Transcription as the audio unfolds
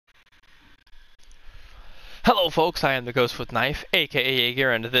Hello folks, I am the Ghost with Knife, aka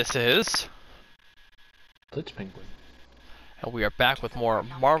Jaeger, and this is... Glitch Penguin. And we are back with more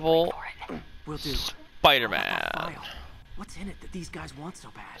Marvel Spider-Man. What's in it that these guys want so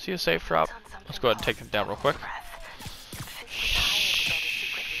bad? See a safe drop? Let's go ahead and take him down real quick.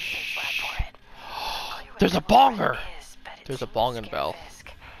 There's a bonger! There's a bong and bell.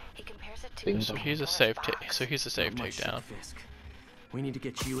 So he's a safe takedown. We need to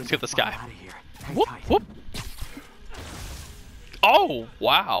get you. Let's get this guy. Out of here. Whoop, whoop. Oh,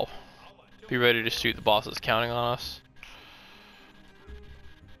 wow. Be ready to shoot, the boss is counting on us.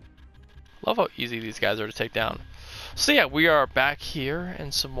 Love how easy these guys are to take down. So yeah, we are back here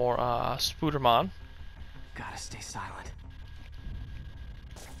in some more Spooderman. Gotta stay silent.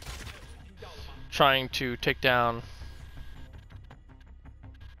 Trying to take down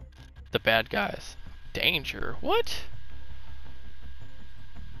the bad guys. Danger? What?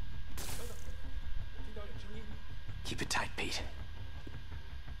 Keep it tight, Pete.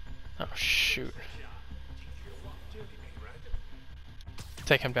 Oh shoot.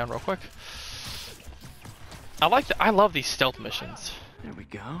 Take him down real quick. I love these stealth missions. There we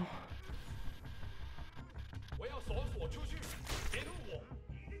go.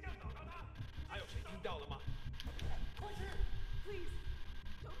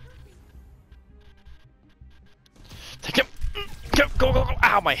 Take him! Go, go, go, go!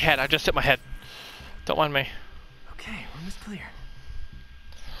 Ow, my head! I just hit my head. Don't mind me. Okay, room is clear.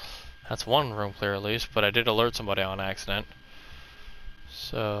 That's one room clear at least, but I did alert somebody on accident.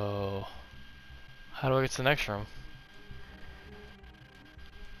 So, how do I get to the next room?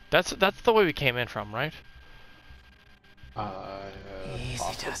 That's the way we came in from, right? Easy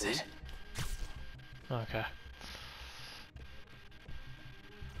Possibly. does it. Okay.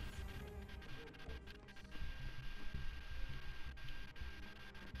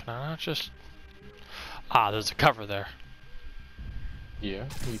 Can I not just... Ah, there's a cover there. Yeah,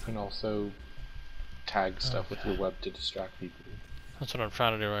 you can also tag stuff with your web to distract people. That's what I'm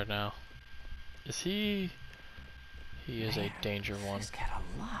trying to do right now. Is he... He is a danger one. He's got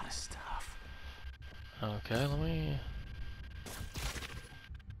a lot of stuff. Okay, let me...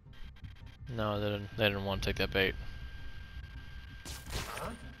 No, they didn't want to take that bait.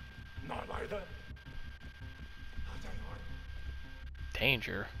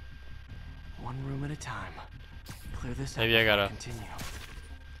 Danger. One room at a time. Clear this Maybe up I gotta continue.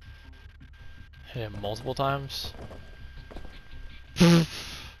 hit him multiple times.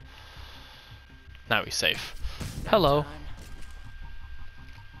 Now he's safe. Hello.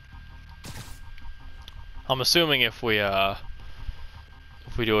 I'm assuming if we do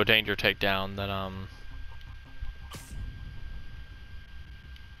a danger takedown,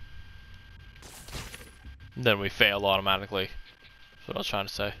 then we fail automatically. That's what I was trying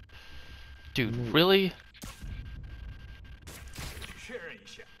to say. Dude, really?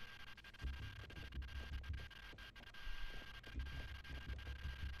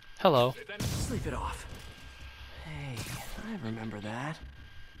 Hello. Sleep it off. Hey, I remember that.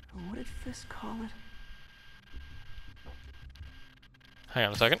 What did Fisk call it? Hang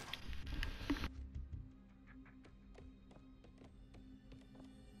on a second.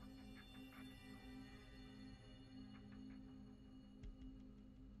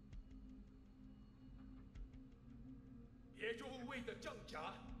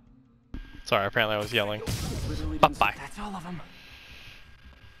 Sorry, apparently I was yelling. Bye-bye. That's all of them.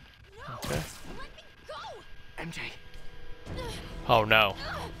 Okay. MJ. Oh no.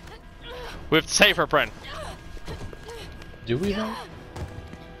 We have to save her, Brent. Do we though?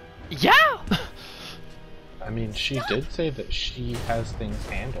 Yeah! I mean, she did say that she has things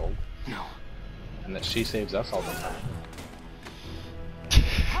handled. No. And that she saves us all the time.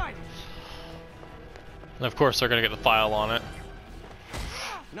 Hide! And of course they're gonna get the file on it.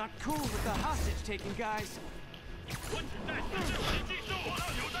 Not cool with the hostage taking, guys.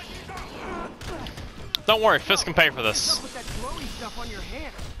 Don't worry, Fisk can pay for this. What's up with that glowy stuff on your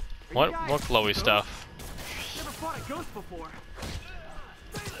hand? What glowy stuff? Never fought a ghost before.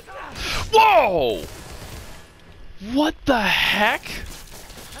 Whoa! What the heck?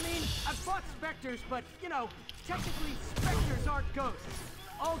 I mean, I've fought specters, but, you know, technically specters aren't ghosts.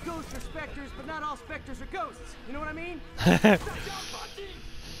 All ghosts are specters, but not all specters are ghosts. You know what I mean?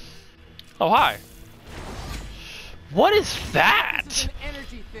 Oh, hi. What is that? This is an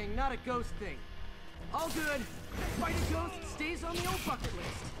energy thing, not a ghost thing. All good. Fight a ghost stays on the old bucket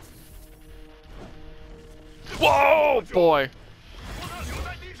list. Whoa, boy.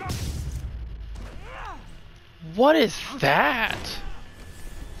 What is that?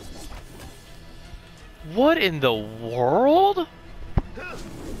 What in the world?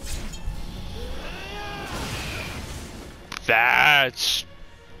 That's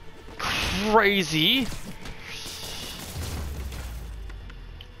crazy.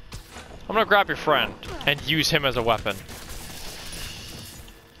 I'm gonna grab your friend and use him as a weapon.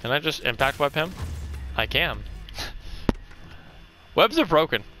 Can I just impact web him? I can. Webs are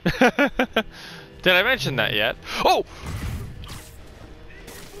broken. Did I mention that yet? Oh!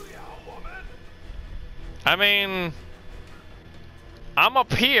 I mean, I'm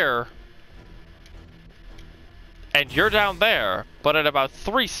up here and you're down there, but in about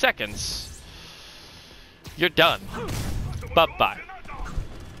 3 seconds, you're done. Bye-bye.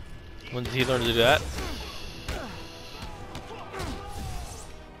 When did he learn to do that?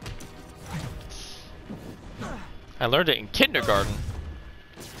 I learned it in kindergarten.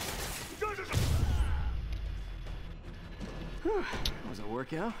 Was it a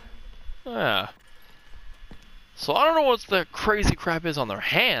workout? Yeah. So I don't know what the crazy crap is on their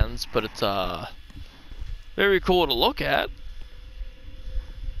hands, but it's very cool to look at.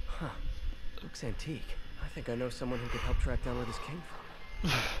 Huh. Looks antique. I think I know someone who could help track down where this came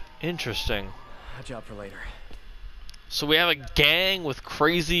from. Interesting. A job for later. So we have a gang with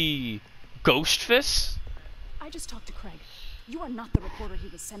crazy ghost fists? I just talked to Craig. You are not the reporter he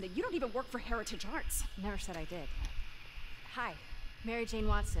was sending. You don't even work for Heritage Arts. Never said I did. Hi, Mary Jane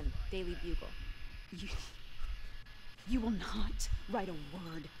Watson, Daily Bugle. You will not write a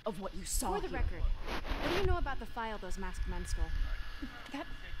word of what you saw For the here. record, what do you know about the file those masked men stole? That...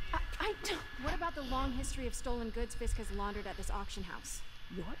 I don't... What about the long history of stolen goods Fisk has laundered at this auction house?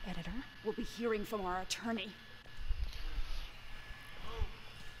 Your editor will be hearing from our attorney.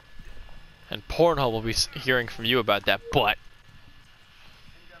 And Pornhub will be hearing from you about that butt.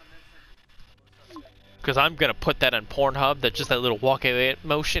 Because I'm going to put that on Pornhub, that just that little walk away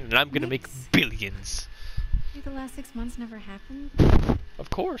motion, and I'm going to make billions. The last 6 months never happened?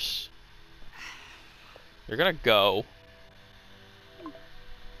 Of course. You're going to go.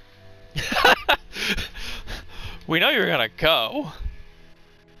 We know you're going to go.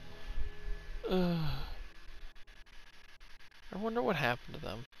 I wonder what happened to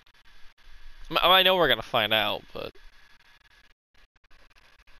them. I know we're going to find out, but...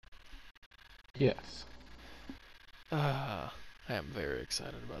 Yes. I am very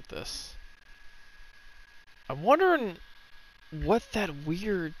excited about this. I'm wondering what that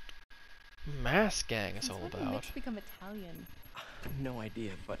weird mask gang is all about. Mitch become Italian. No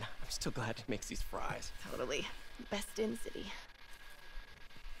idea, but I'm still glad he makes these fries. Totally. Best in city.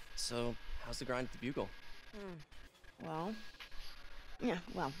 So, how's the grind at the Bugle? Well,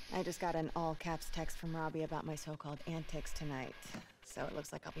 I just got an all-caps text from Robbie about my so-called antics tonight. So it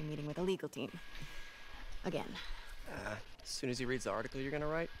looks like I'll be meeting with a legal team. Again. As soon as he reads the article you're gonna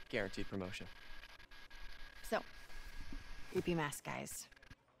write, guaranteed promotion. So, creepy mask guys.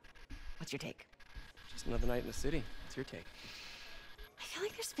 What's your take? Just another night in the city. What's your take? I feel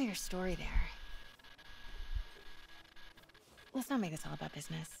like there's a bigger story there. Let's not make this all about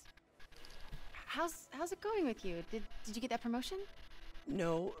business. How's it going with you? Did you get that promotion?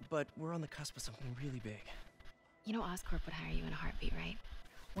 No, but we're on the cusp of something really big. You know Oscorp would hire you in a heartbeat, right?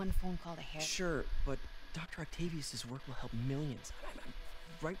 One phone call to hair. Sure, but Dr. Octavius' work will help millions. I'm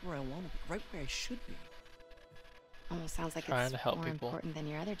right where I want to be, right where I should be. Almost sounds like Trying it's to help more people. important than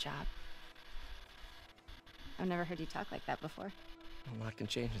your other job. I've never heard you talk like that before. A lot can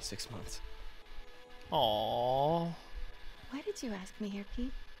change in 6 months. Aww. Why did you ask me here,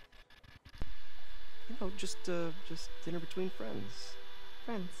 Pete? You know, just dinner between friends.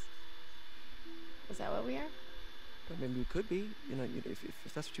 Friends. Is that what we are? But maybe we could be, you know,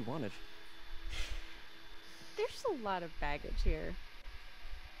 if that's what you wanted. There's a lot of baggage here.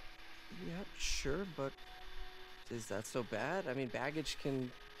 Yeah, sure, but is that so bad? I mean, baggage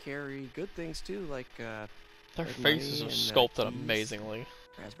can carry good things too, like Their like faces money are and, sculpted keys, amazingly.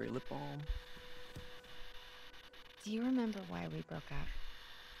 raspberry lip balm. Do you remember why we broke up?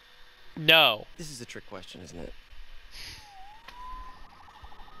 No. This is a trick question, isn't it?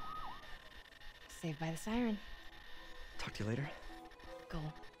 Saved by the siren. Talk to you later. Go.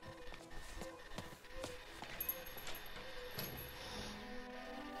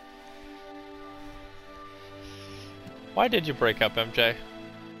 Why did you break up, MJ?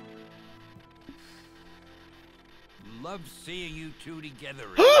 Love seeing you two together.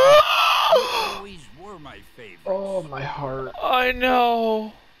 You always were my favorite. Oh, my heart. I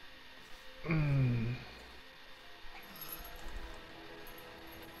know.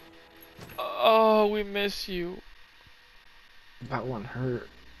 Oh, we miss you. That one hurt.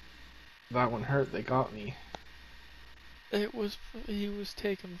 That one hurt. They got me. He was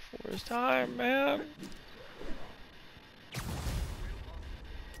taken for his time, man.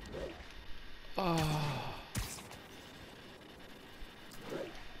 Oh.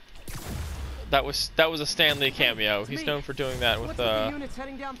 That was a Stan Lee cameo. He's known for doing that with What's with the units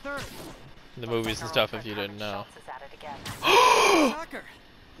heading down third? the movies and stuff. If you didn't know. Shocker.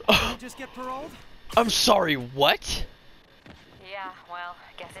 Did you just get paroled? I'm sorry. What? Yeah, well,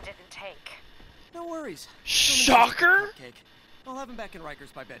 I guess it didn't take. No worries. Shocker? I'll have him back in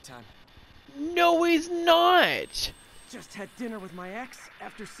Rikers by bedtime. No, he's not. Just had dinner with my ex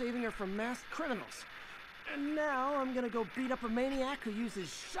after saving her from masked criminals. And now I'm gonna go beat up a maniac who uses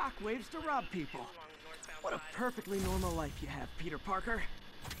shockwaves to rob people. What a perfectly normal life you have, Peter Parker.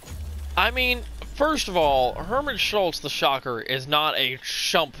 I mean, first of all, Herman Schultz, the Shocker, is not a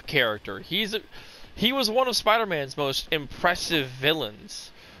chump character. He was one of Spider-Man's most impressive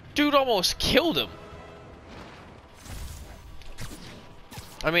villains. Dude almost killed him.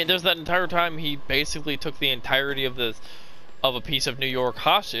 I mean, there's that entire time he basically took the entirety of a piece of New York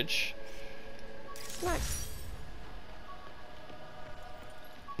hostage. Nice.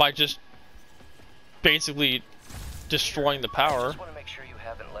 By just basically destroying the power. I just want to make sure you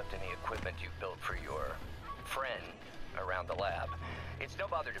haven't left any equipment you've built for your friend around the lab. It's no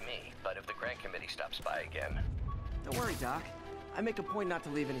bother to me, but if the grant committee stops by again. Don't worry, Doc. I make a point not to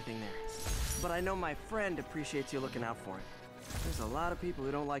leave anything there. But I know my friend appreciates you looking out for him. There's a lot of people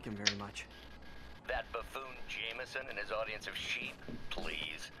who don't like him very much. That buffoon Jameson and his audience of sheep?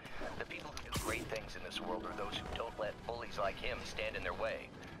 Please. The people who do great things in this world are those who don't let bullies like him stand in their way.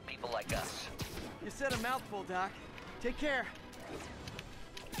 People like us. You said a mouthful, Doc. Take care.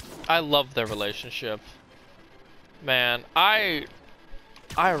 I love their relationship. Man, I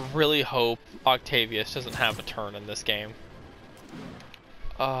really hope Octavius doesn't have a turn in this game.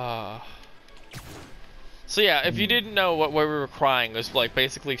 So yeah, if you didn't know why we were crying, it was like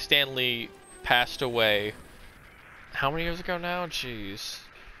basically Stan Lee passed away. How many years ago now? Jeez.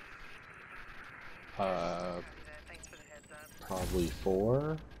 Probably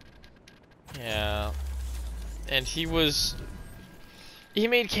 4. Yeah. And he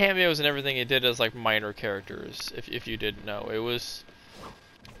made cameos and everything he did as like minor characters, if you didn't know. It was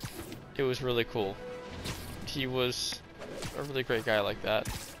really cool. He was a really great guy like that.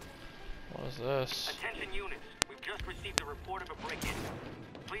 What is this? Attention units, we've just received a report of a break-in.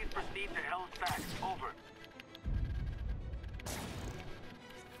 Please proceed to L's back. Over.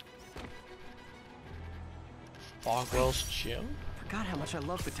 Fogwell's gym? Forgot how much I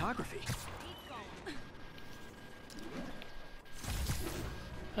love photography.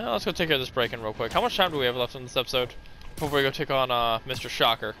 Let's go take care of this break-in real quick. How much time do we have left in this episode before we go take on Mr.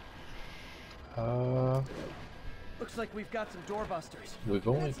 Shocker? Looks like we've got some doorbusters. We've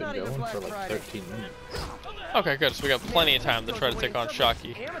only That's been not even going Black for like Friday. 13 minutes. Okay, good. So we got plenty of time to try to take on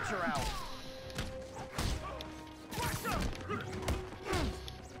Shocky. Amateur hour.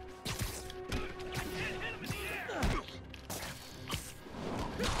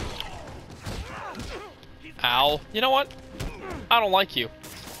 Ow. You know what? I don't like you.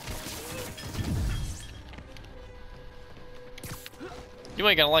 You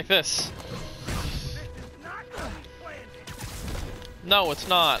ain't gonna like this. No, it's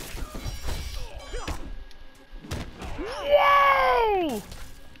not. Whoa!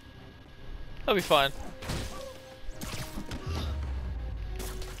 That'll be fine.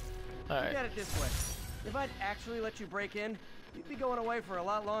 Alright. Look at it this way. If I'd actually let you break in, you'd be going away for a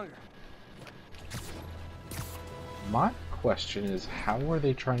lot longer. My question is, how were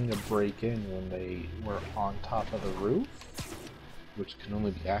they trying to break in when they were on top of the roof? Which can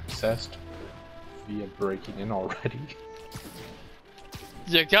only be accessed via breaking in already.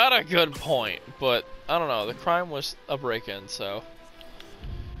 You got a good point, but I don't know. The crime was a break-in, so.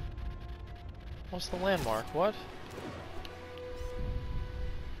 What's the landmark? What?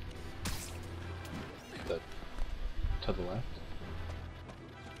 To the left?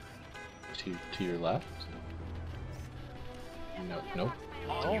 To your left? No, nope.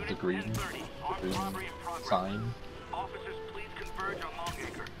 Oh. The green sign. Officers, please converge on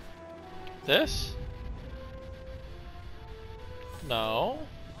Longacre. This? No.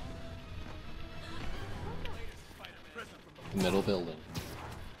 Middle building.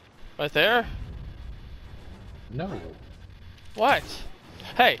 Right there? No. What?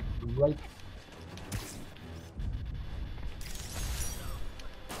 Hey! Right.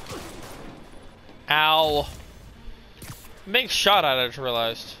 Ow. I'm being shot at, I just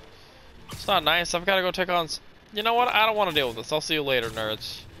realized. It's not nice. I've got to go take on... You know what? I don't want to deal with this. I'll see you later,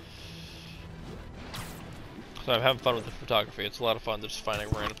 nerds. So I'm having fun with the photography. It's a lot of fun just finding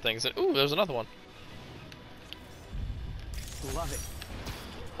random things. And, ooh, there's another one. Love it.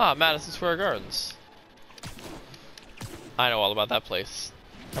 Ah, Madison Square Gardens. I know all about that place.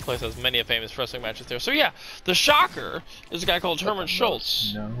 That place has many famous wrestling matches there. So yeah, the Shocker is a guy called Herman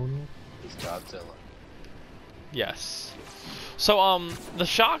Schultz. Known is Godzilla. Yes. So, the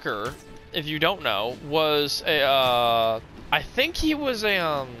Shocker, if you don't know, was a, I think he was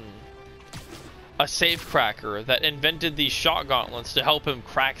a safe cracker that invented these shock gauntlets to help him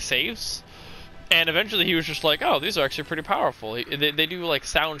crack safes. And eventually he was just like, oh, these are actually pretty powerful. They do, like,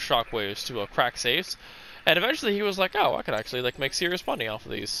 sound shockwaves to crack safes. And eventually he was like, oh, I could actually, like, make serious money off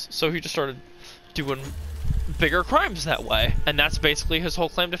of these. So he just started doing bigger crimes that way. And that's basically his whole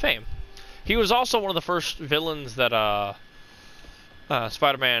claim to fame. He was also one of the first villains that,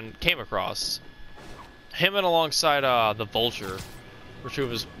 Spider-Man came across. Him and alongside, the Vulture were two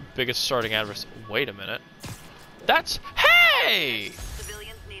of his biggest starting adversaries. Wait a minute. That's... Hey!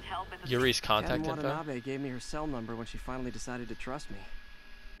 Yuri's contact info. Watanabe gave me her cell number when she finally decided to trust me.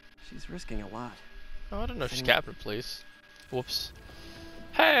 She's risking a lot. Oh, I don't know if she's captain, please. Whoops.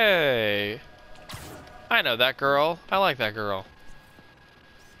 Hey! I know that girl. I like that girl.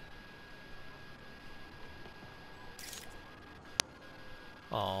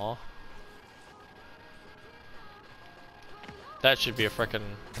 Aww. That should be a frickin'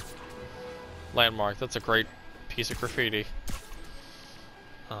 landmark. That's a great piece of graffiti.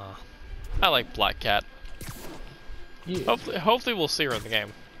 I like Black Cat. Yeah. Hopefully we'll see her in the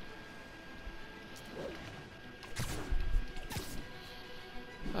game.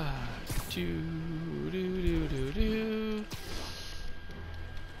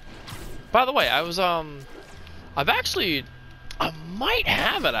 By the way, I might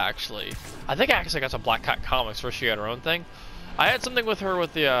have it actually. I think I actually got some Black Cat comics where she had her own thing. I had something with her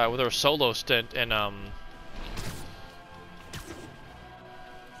with her solo stint in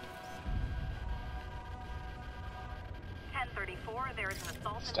 1034, there is an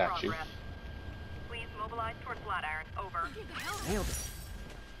assault in Statue. progress. Please mobilize toward Flatiron. Over. Nailed it.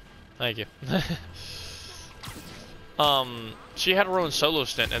 Thank you. She had her own solo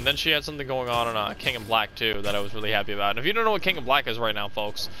stint, and then she had something going on in King in Black too that I was really happy about. And if you don't know what King in Black is right now,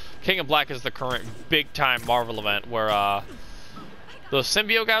 folks, King in Black is the current big-time Marvel event where those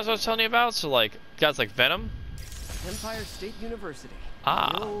symbiote guys I was telling you about, so like guys like Venom. Empire State University.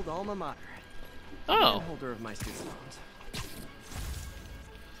 Ah. The old alma mater. Oh. Holder of my student loans.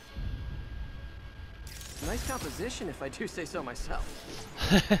 Nice composition, if I do say so myself.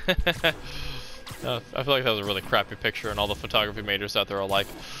 I feel like that was a really crappy picture, and all the photography majors out there are like,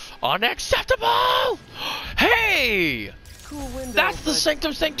 unacceptable! Hey! Cool window, That's the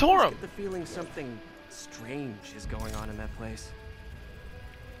Sanctum Sanctorum! I get the feeling something strange is going on in that place.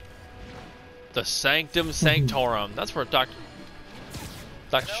 The Sanctum Sanctorum. That's where Doctor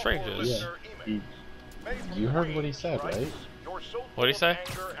Strange is. Yeah. You heard what he said, right? What did he say? I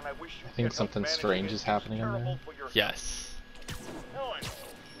think something strange is happening in there. Yes. Now I know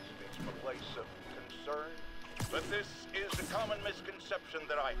this is a place of concern, but this is a common misconception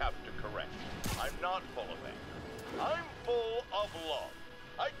that I have to correct. I'm not full of anger. I'm full of love.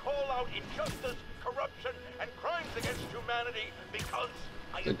 I call out injustice, corruption, and crimes against humanity because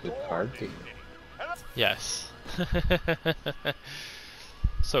I That's a good adore card, this too. city. Yes.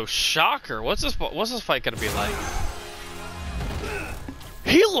 So Shocker, what's this fight gonna be like?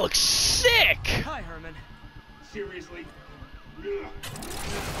 He looks sick! Hi, Herman. Seriously?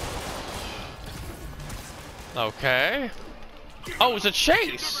 Okay. Oh, it's a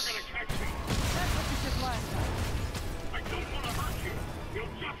chase! That's what you did last time. I don't want to hurt you.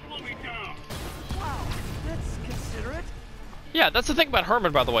 You'll just slow me down. Wow, that's considerate. Yeah, that's the thing about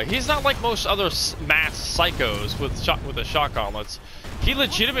Herman, by the way. He's not like most other mass psychos with the shock gauntlets. He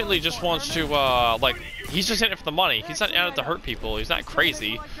legitimately just wants to, like, he's just in it for the money. He's not out it to hurt people. He's not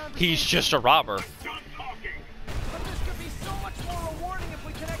crazy. He's just a robber. Stop talking. But this could be so much more rewarding if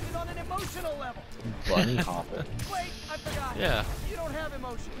we connected on an emotional level. Bunny hopping. Wait, I forgot. Yeah. You don't have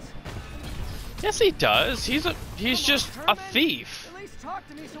emotions. Yes, he does. He's just a thief. At least talk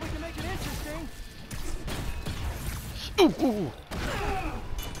to me so we can make it interesting. Ooh, ooh.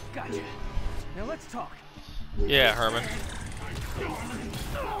 Gotcha. Now let's talk. Yeah, Herman.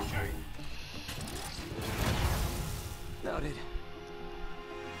 Noted.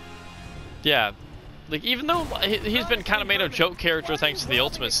 Yeah. Like, even though he's been kind of made a joke character thanks to the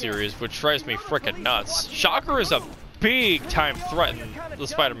Ultimate series, which drives me frickin' nuts, Shocker is a big-time threat in the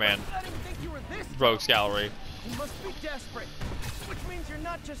Spider-Man Rogues Gallery. You must be desperate, which means you're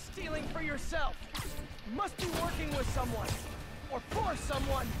not just stealing for yourself. You must be working with someone, or for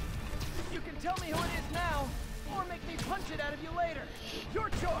someone. You can tell me who it is now, or make me punch it out of you later. Your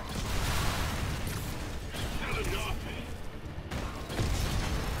choice.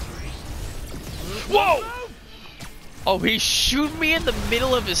 Whoa! Oh, he shoot me in the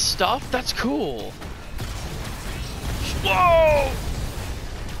middle of his stuff? That's cool. Whoa!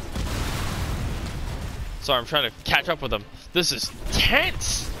 Sorry, I'm trying to catch up with him. This is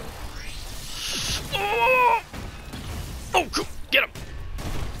tense! Oh, cool. Get him!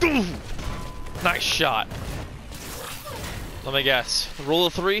 Ooh. Nice shot. Let me guess. Rule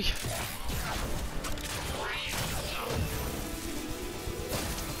of 3? You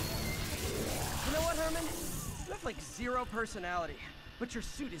know what, Herman? You have like 0 personality, but your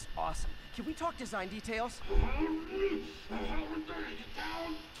suit is awesome. Can we talk design details?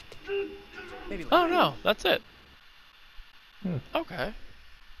 Maybe later. Oh no, that's it. Okay.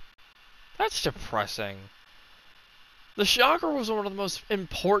 That's depressing. The Shocker was one of the most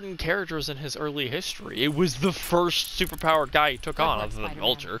important characters in his early history. It was the first superpowered guy he took on, other than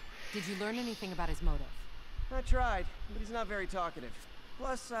Vulture. Did you learn anything about his motive? I tried, but he's not very talkative.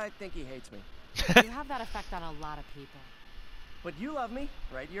 Plus, I think he hates me. You have that effect on a lot of people. But you love me,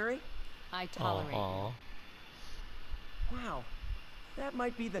 right, Yuri? I tolerate you. Wow. That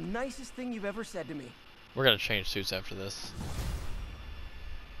might be the nicest thing you've ever said to me. We're gonna change suits after this.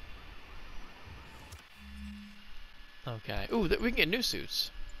 Okay. Ooh, we can get new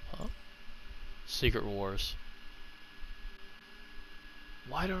suits. Huh? Secret Wars.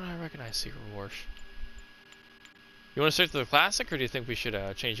 Why don't I recognize Secret Wars? You want to stick to the classic, or do you think we should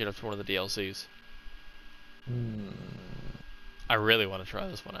change it up to one of the DLCs? I really want to try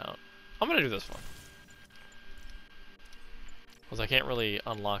this one out. I'm gonna do this one. Because I can't really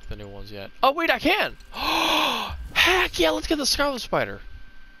unlock the new ones yet. Oh wait, I can! Heck yeah, let's get the Scarlet Spider.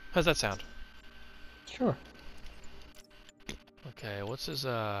 How's that sound? Sure. Okay, what's his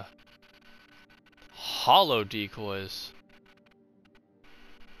hollow decoys?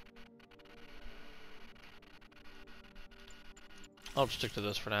 I'll just stick to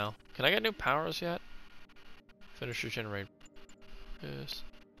this for now. Can I get new powers yet? Finish regenerate. Yes.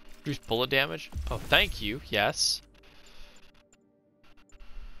 Reduce bullet damage? Oh, thank you. Yes.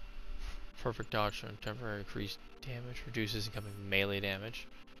 Perfect dodge and temporary increased damage. Reduces incoming melee damage.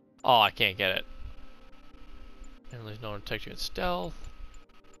 Oh, I can't get it. And there's no one to detect you in stealth.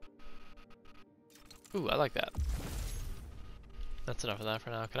 Ooh, I like that. That's enough of that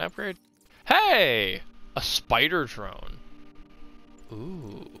for now. Can I upgrade? Hey! A spider drone.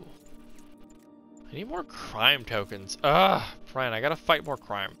 Ooh. I need more crime tokens. Ugh, Brian, I gotta fight more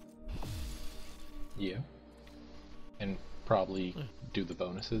crime. Yeah. And probably do the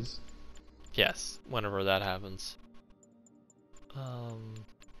bonuses. Yes, whenever that happens.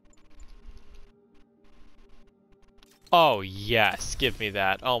 Oh yes, give me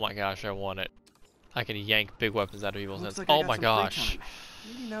that. Oh my gosh, I want it. I can yank big weapons out of people's hands. Like Oh my gosh.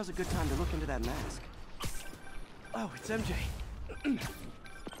 Maybe now's a good time to look into that mask. Oh, it's MJ.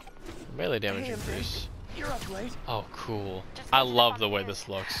 Melee damage Hey, increase. You're up late. Oh, cool. I love the way this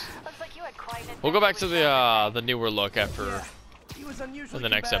looks. We'll go back to the newer look after in the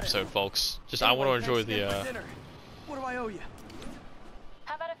next episode, folks. Just I want to enjoy the. What do I owe you?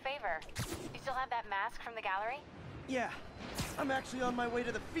 How about a favor? You still have that mask from the gallery? Yeah, I'm actually on my way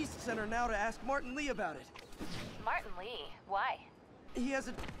to the Feast Center now to ask Martin Lee about it. Martin Lee? Why? He has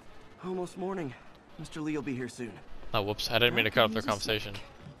a... Almost morning. Mr. Lee will be here soon. Oh, whoops. I didn't mean to cut off their conversation.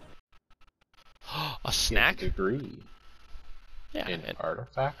 A snack? Degree. Yeah. In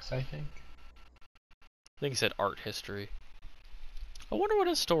artifacts, I think. I think he said art history. I wonder what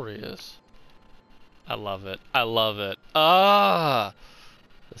his story is. I love it. I love it. Ah!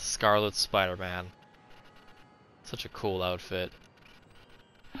 The Scarlet Spider-Man. Such a cool outfit.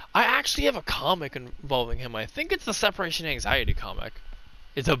 I actually have a comic involving him. I think it's the Separation Anxiety comic.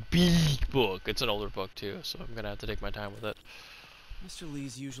 It's a big book. It's an older book too, so I'm gonna have to take my time with it. Mr.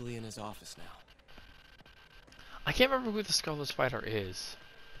 Lee's usually in his office now. I can't remember who the Scarlet Spider is.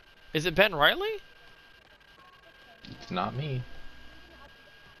 Is it Ben Reilly? It's not me.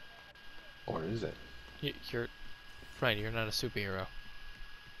 Or is it? You're... Brian, you're not a superhero.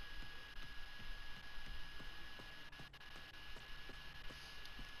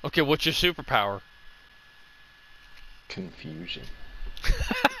 Okay, what's your superpower? Confusion.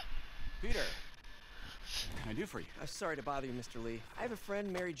 Peter, what can I do for you? I'm sorry to bother you, Mr. Lee. I have a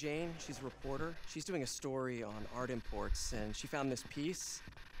friend, Mary Jane. She's a reporter. She's doing a story on art imports, and she found this piece.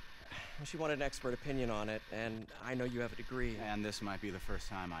 She wanted an expert opinion on it, and I know you have a degree. And this might be the first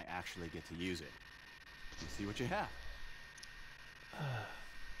time I actually get to use it. Let's see what you have.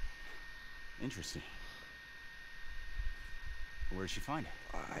 Interesting. Where did she find it?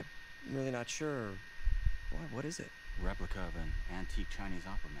 I'm really not sure. What is it? Replica of an antique Chinese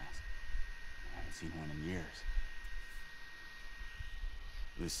opera mask. I haven't seen one in years.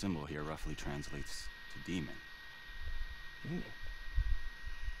 This symbol here roughly translates to demon.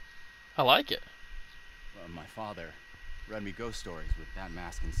 I like it. My father read me ghost stories with that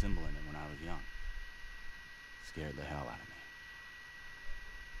mask and symbol in it when I was young. scared the hell out of me.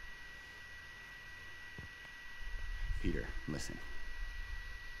 Peter, listen.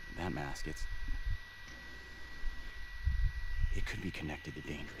 That mask, it could be connected to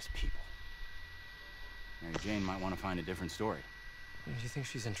dangerous people. Mary Jane might want to find a different story. Do you think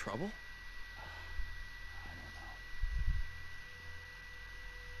she's in trouble? I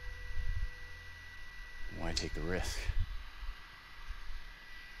don't know. Why take the risk?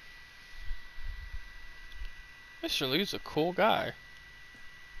 Mr. Lee's a cool guy.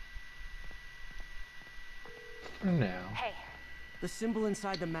 For now. Hey. The symbol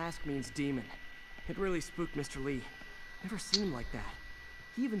inside the mask means demon. It really spooked Mr. Lee. Never seen him like that.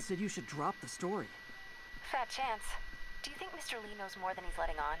 He even said you should drop the story. Fat chance. Do you think Mr. Lee knows more than he's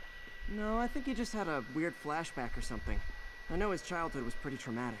letting on? No, I think he just had a weird flashback or something. I know his childhood was pretty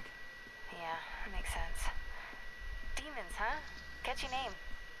traumatic. Yeah, that makes sense. Demons, huh? Catchy name.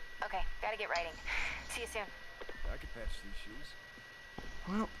 Okay, gotta get writing. See you soon. I could patch these shoes.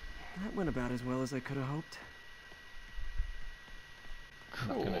 Well, that went about as well as I could have hoped. I'm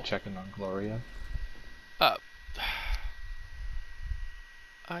not gonna check in on Gloria.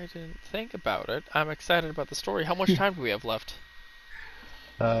 I didn't think about it. I'm excited about the story. How much time do we have left?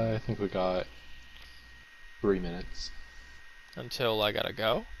 I think we got 3 minutes. Until I gotta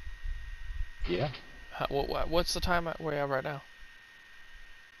go? Yeah. What's the time we have right now?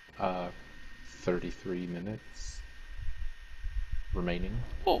 33 minutes remaining.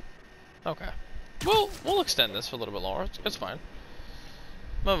 Oh, okay. We'll extend this for a little bit longer. It's fine.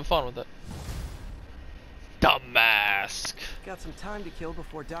 I'm having fun with it. The mask. Got some time to kill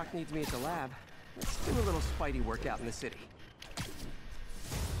before Doc needs me at the lab. Let's do a little Spidey workout in the city.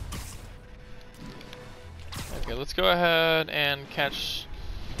 Okay, let's go ahead and catch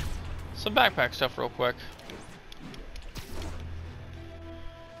some backpack stuff real quick.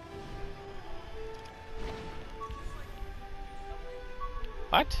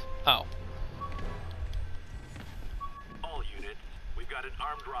 What? Oh. All units, we've got an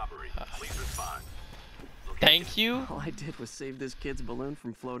armed robbery. Please respond. Thank you. All I did was save this kid's balloon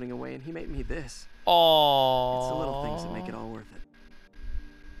from floating away, and he made me this. Aww. It's the little things that make it all worth it.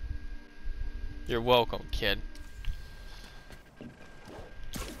 You're welcome, kid.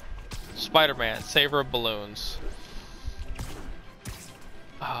 Spider-Man, saver of balloons.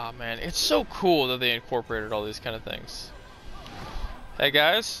 Ah, man, it's so cool that they incorporated all these kind of things. Hey,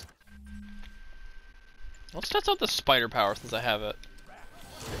 guys. Let's test out the spider power since I have it.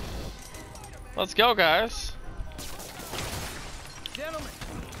 Let's go, guys. Gentlemen,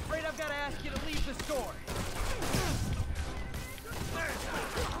 afraid I've got to ask you to leave the store.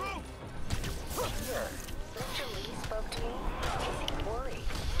 Mr. Lee spoke to me. He seemed worried.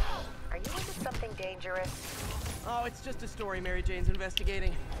 Are you into something dangerous? Oh, it's just a story Mary Jane's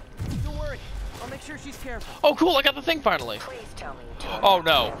investigating. Don't worry, I'll make sure she's careful. Oh, cool! I got the thing finally. Please tell me you Oh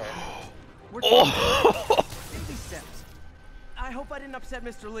no! Oh! Baby steps. I hope I didn't upset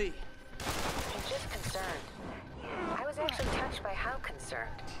Mr. Lee. I'm just concerned. I was actually touched by how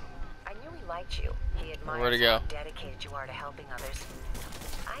concerned. I knew he liked you. He admired how dedicated you are to helping others.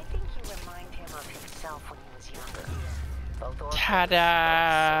 I think you remind him of himself when he was younger. Both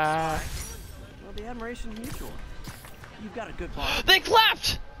Ta-da! Well, the admiration's mutual. You've got a good boss. They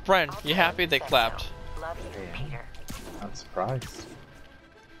clapped! Friend, you happy? They clapped. Love you, Peter. Not surprised.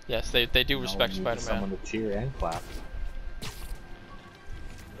 Yes, they do respect Spider-Man. Someone to cheer and clap.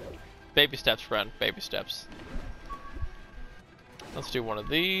 Baby steps, friend. Baby steps. Let's do one of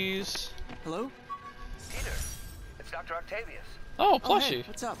these. Hello? Peter, it's Dr. Octavius. Oh, plushie. Oh, hey,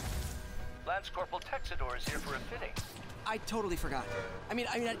 what's up? Lance Corporal Texador is here for a fitting. I totally forgot. I mean,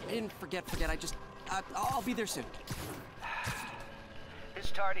 I didn't forget. I just, I'll be there soon.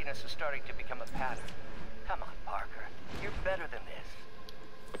 His tardiness is starting to become a pattern. Come on, Parker. You're better than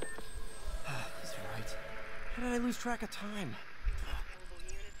this. He's right. How did I lose track of time?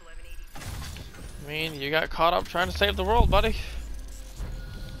 I mean, you got caught up trying to save the world, buddy.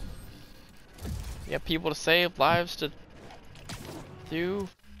 You have people to save, lives to do.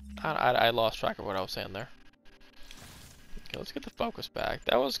 I lost track of what I was saying there. Okay, let's get the focus back.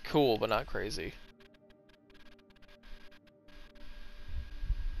 That was cool, but not crazy.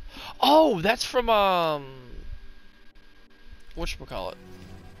 Oh, that's from whatchamacallit?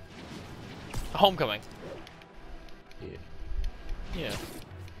 Homecoming. Yeah. Yeah.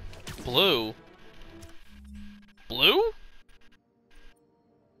 Blue. Blue?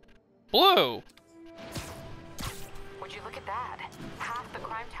 Blue. Would you look at that? Half the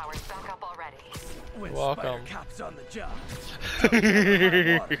crime tower's back up already. When Welcome. Spider Cop's on the job. Job,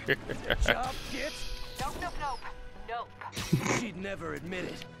 bitch. Nope. She'd never admit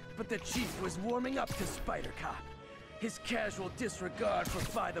it, but the Chief was warming up to Spider Cop. His casual disregard for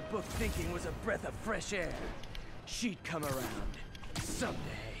by-the-book thinking was a breath of fresh air. She'd come around someday.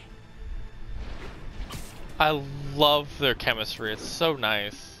 I love their chemistry. It's so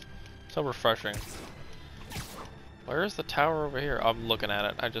nice. So refreshing. Where is the tower over here? I'm looking at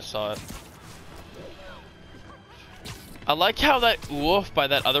it. I just saw it. I like how that woof by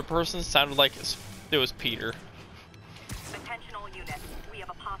that other person sounded like it was Peter. Attention all units. We have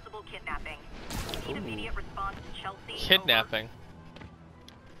a possible kidnapping. Need immediate response to Chelsea. Kidnapping.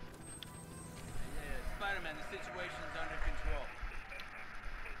 Spider-Man, the situation's under control.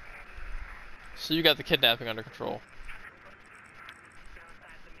 So you got the kidnapping under control.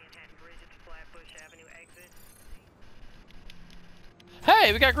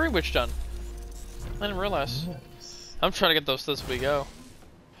 Hey, we got Greenwich done. I didn't realize. I'm trying to get those this we go.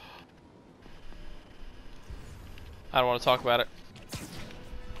 I don't want to talk about it.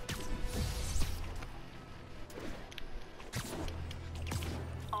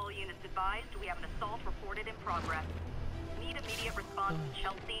 All units advised, we have an assault reported in progress. Need immediate response to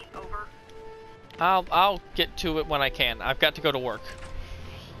Chelsea. Over. I'll get to it when I can. I've got to go to work.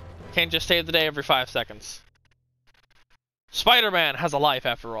 Can't just save the day every 5 seconds. Spider-Man has a life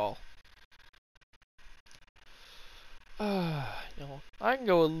after all. You know, I can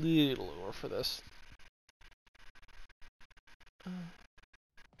go a little lower for this.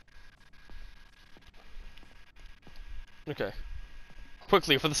 Okay.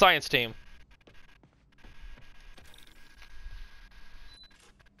 Quickly for the science team.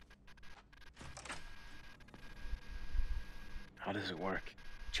 How does it work?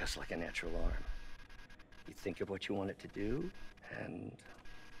 Just like a natural arm. You think of what you want it to do, and...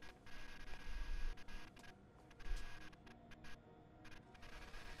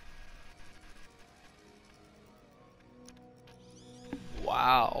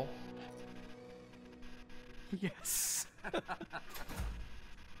 Wow. Yes.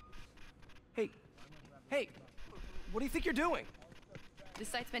 Hey, what do you think you're doing? This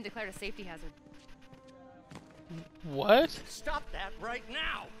site's been declared a safety hazard. What? Stop that right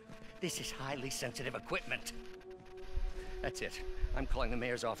now! This is highly sensitive equipment. That's it. I'm calling the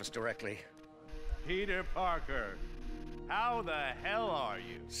mayor's office directly. Peter Parker, how the hell are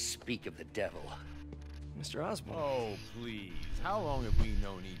you? Speak of the devil. Mr. Osborn. Oh, please. How long have we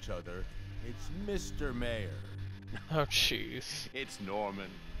known each other? It's Mr. Mayor. Oh, jeez. It's Norman.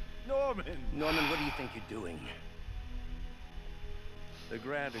 Norman, what do you think you're doing? The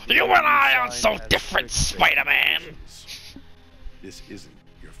grant You and I are so different, Spider-Man! This isn't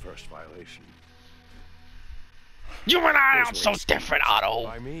your first violation. You and I are so different, Otto!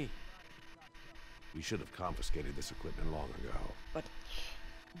 By me. We should have confiscated this equipment long ago.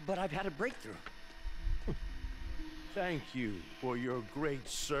 But I've had a breakthrough. Thank you for your great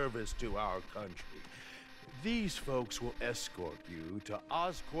service to our country. These folks will escort you to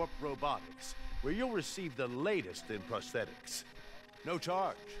Oscorp Robotics, where you'll receive the latest in prosthetics. No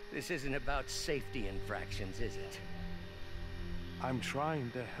charge. This isn't about safety infractions, is it? I'm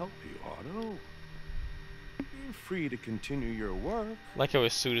trying to help you, Otto. You're free to continue your work. Like how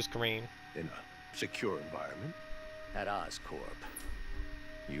his suit is green. In a secure environment. At Oscorp.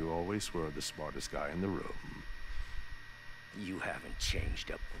 You always were the smartest guy in the room. You haven't changed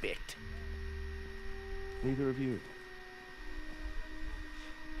a bit. Neither of you.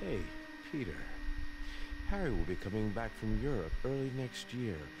 Hey, Peter. Harry will be coming back from Europe early next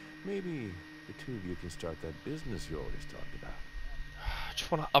year. Maybe the two of you can start that business you always talked about. I just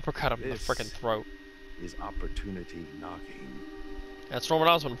want to uppercut him in the frickin' throat. Is opportunity knocking. That's Norman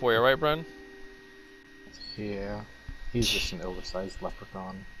Osborn for you, right, Bren? Yeah. He's just an oversized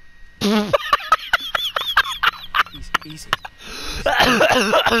leprechaun. Easy.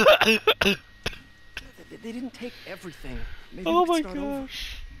 They didn't take everything. Maybe oh we my could start over.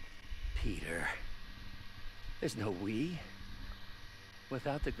 gosh. Peter. There's no we.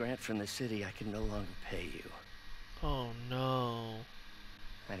 Without the grant from the city, I can no longer pay you. Oh no.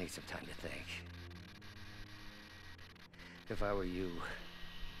 I need some time to think. If I were you,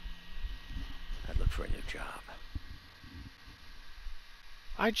 I'd look for a new job.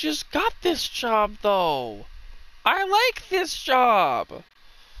 I just got this job though. I like this job.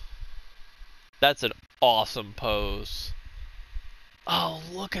 That's an awesome pose. Oh,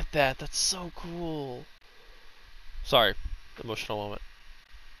 look at that. That's so cool. Sorry, emotional moment.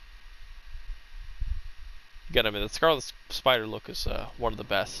 You gotta admit, the Scarlet Spider look is one of the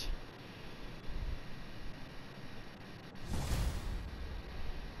best.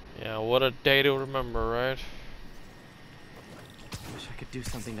 Yeah, what a day to remember, right? Wish I could do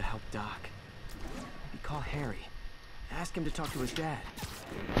something to help Doc. Maybe call Harry. Ask him to talk to his dad.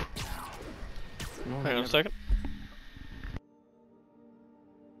 Hang on a second.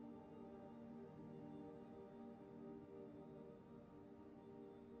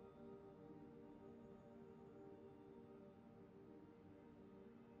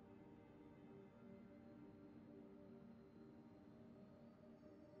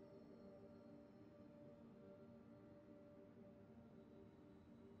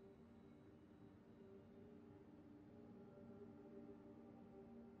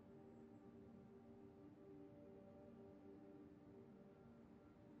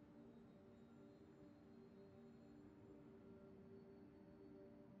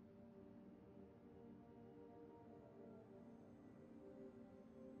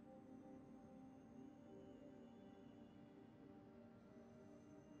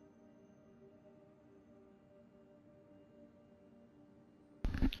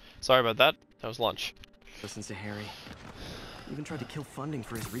 Sorry about that. That was lunch. Listens to Harry. Even tried to kill funding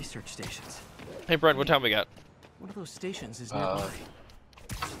for his research stations. Hey, Brent, what time we got? One of those stations is nearby.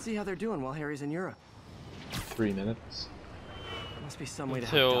 Should see how they're doing while Harry's in Europe. 3 minutes. There must be some way to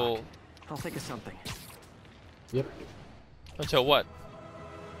Until... help Doc. I'll think of something. Yep. Until what?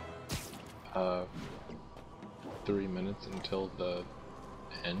 3 minutes until the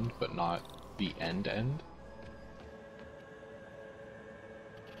end, but not the end.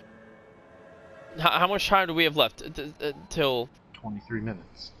 How much time do we have left? Till 23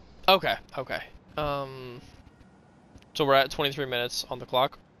 minutes. Okay, okay. So we're at 23 minutes on the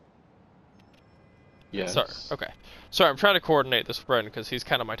clock? Yes. Sorry, okay. Sorry, I'm trying to coordinate this with Brendan because he's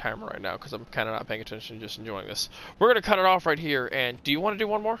kind of my timer right now because I'm kind of not paying attention, just enjoying this. We're going to cut it off right here, and do you want to do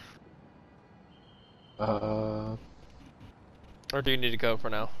one more? Or do you need to go for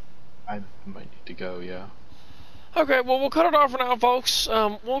now? I might need to go, yeah. Okay, well, we'll cut it off for now, folks.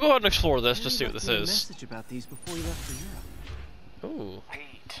 We'll go ahead and explore this to see what this is. Message about these before you left for Europe. Ooh.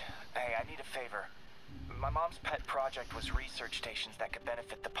 Pete, hey, I need a favor. My mom's pet project was research stations that could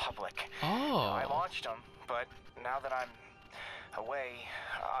benefit the public. Oh. I launched them, but now that I'm away,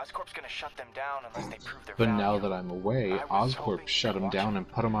 Oscorp's gonna shut them down unless they prove their value. But now that I'm away, Oscorp shut them down and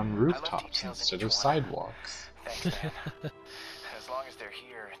put them on rooftops instead of sidewalks. Thanks, man. As long as they're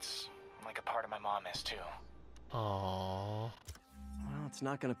here, it's like a part of my mom is too. Aww. Well, it's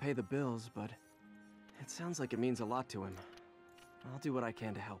not gonna pay the bills, but it sounds like it means a lot to him. I'll do what I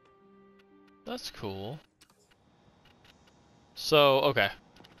can to help. That's cool. So, okay.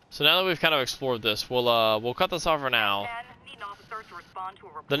 So now that we've kind of explored this, we'll cut this off for now.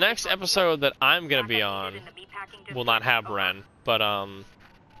 The next episode that I'm gonna be on will not have Ren, but I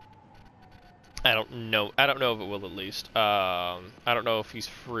don't know if it will at least. I don't know if he's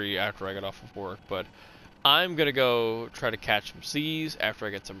free after I get off of work, but I'm gonna go try to catch some Z's after I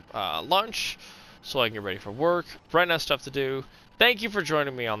get some lunch, so I can get ready for work. Bren has stuff to do. Thank you for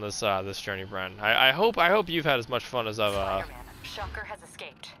joining me on this this journey, Bren. I hope you've had as much fun as I've. Spider-Man, Shocker has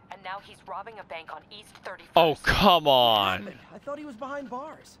escaped, and now he's robbing a bank on East 31st. Oh, come on! I thought he was behind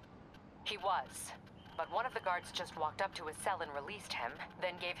bars. He was, but one of the guards just walked up to his cell and released him,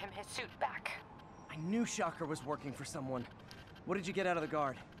 then gave him his suit back. I knew Shocker was working for someone. What did you get out of the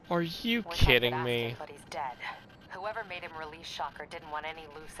guard? Are you kidding me? But he's dead. Whoever made him release Shocker didn't want any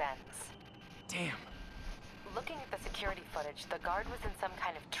loose ends. Damn. Looking at the security footage, the guard was in some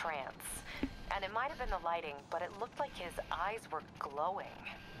kind of trance. And it might have been the lighting, but it looked like his eyes were glowing.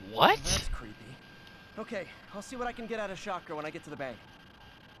 What? Oh, that's creepy. Okay, I'll see what I can get out of Shocker when I get to the bank.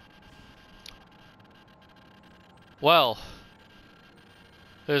 Well,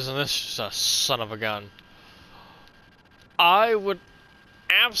 isn't this just a son of a gun? I would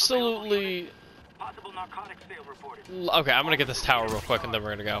absolutely... Okay, I'm gonna get this tower real quick and then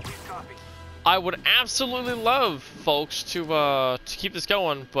we're gonna go. I would absolutely love, folks, to keep this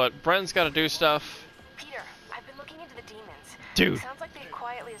going, but Bren's gotta do stuff. Peter, I've been looking into the demons. Dude. It sounds like they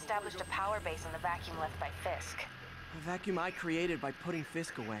quietly established a power base in the vacuum left by Fisk. A vacuum I created by putting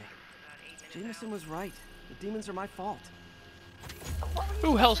Fisk away. Jameson was right. The demons are my fault.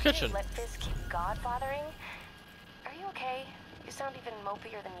 Ooh, Hell's Kitchen. Let Fisk keep godfathering? Are you okay? You sound even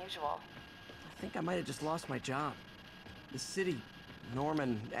mopier than usual. I think I might have just lost my job. The city,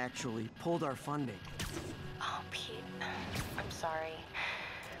 Norman, actually pulled our funding. Oh, Pete. I'm sorry.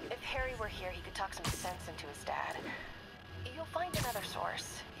 If Harry were here, he could talk some sense into his dad. You'll find another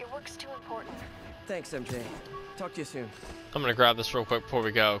source. Your work's too important. Thanks, MJ. Talk to you soon. I'm gonna grab this real quick before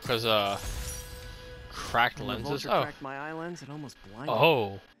we go, cause cracked lenses. Oh. Cracked my eye lens. It almost blinded.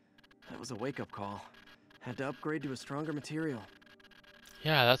 Oh. That was a wake-up call. Had to upgrade to a stronger material.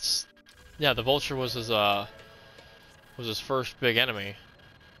 Yeah, that's. Yeah, the Vulture was his first big enemy.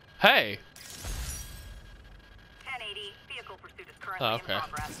 Hey. 1080, vehicle Vehicle pursuit is currently Oh, okay. in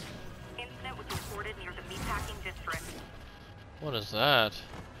progress. Incident was reported near the meatpacking district. What is that?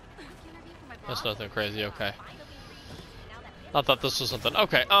 That's nothing crazy, okay. I thought this was something.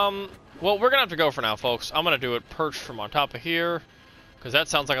 Okay, well, we're gonna have to go for now, folks. I'm gonna do it perched from on top of here, because that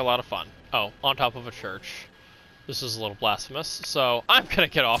sounds like a lot of fun. Oh, on top of a church. This is a little blasphemous, so I'm gonna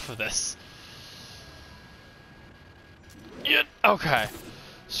get off of this. Yeah, okay.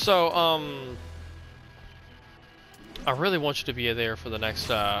 So, I really want you to be there for the next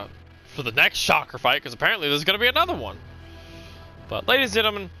shocker fight, because apparently there's gonna be another one. But, ladies and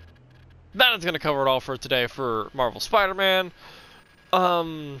gentlemen, that is gonna cover it all for today for Marvel Spider-Man.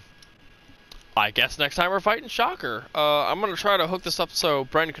 I guess next time we're fighting Shocker. I'm gonna try to hook this up so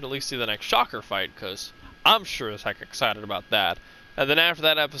Brendan can at least see the next Shocker fight, because I'm sure as heck excited about that. And then after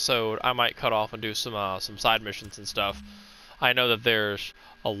that episode, I might cut off and do some side missions and stuff. I know that there's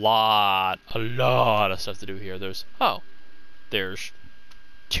a lot of stuff to do here. There's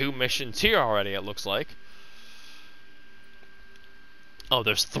 2 missions here already, it looks like. Oh,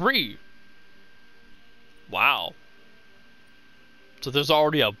 there's 3. Wow. So there's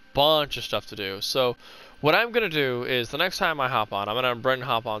already a bunch of stuff to do. So what I'm going to do is the next time I hop on, I'm going to have Brendan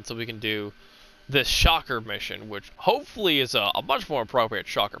hop on so we can do this Shocker mission, which hopefully is a much more appropriate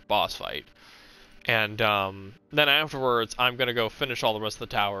Shocker boss fight. And then afterwards, I'm going to go finish all the rest of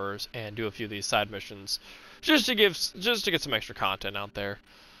the towers and do a few of these side missions just to get some extra content out there.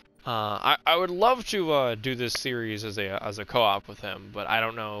 I would love to do this series as a co-op with him, but I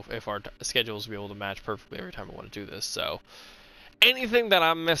don't know if our schedules will be able to match perfectly every time I want to do this. So anything that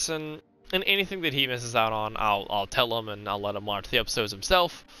I'm missing and anything that he misses out on, I'll tell him and I'll let him watch the episodes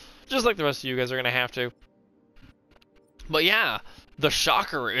himself, just like the rest of you guys are gonna have to. But yeah, the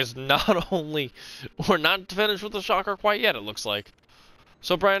Shocker is not only we're not finished with the Shocker quite yet. It looks like.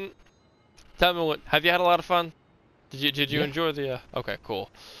 So Brian, tell me, have you had a lot of fun? Did you enjoy the? Okay, cool.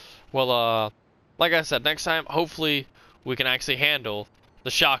 Well, like I said, next time, hopefully, we can actually handle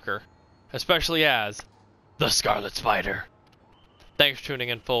the Shocker, especially as the Scarlet Spider. Thanks for tuning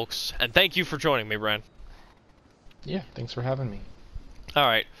in, folks, and thank you for joining me, Bren. Yeah, thanks for having me.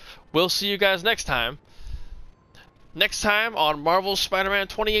 Alright, we'll see you guys next time. Next time on Marvel Spider-Man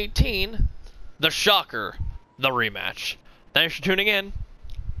 2018, The Shocker, the rematch. Thanks for tuning in.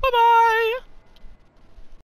 Bye-bye!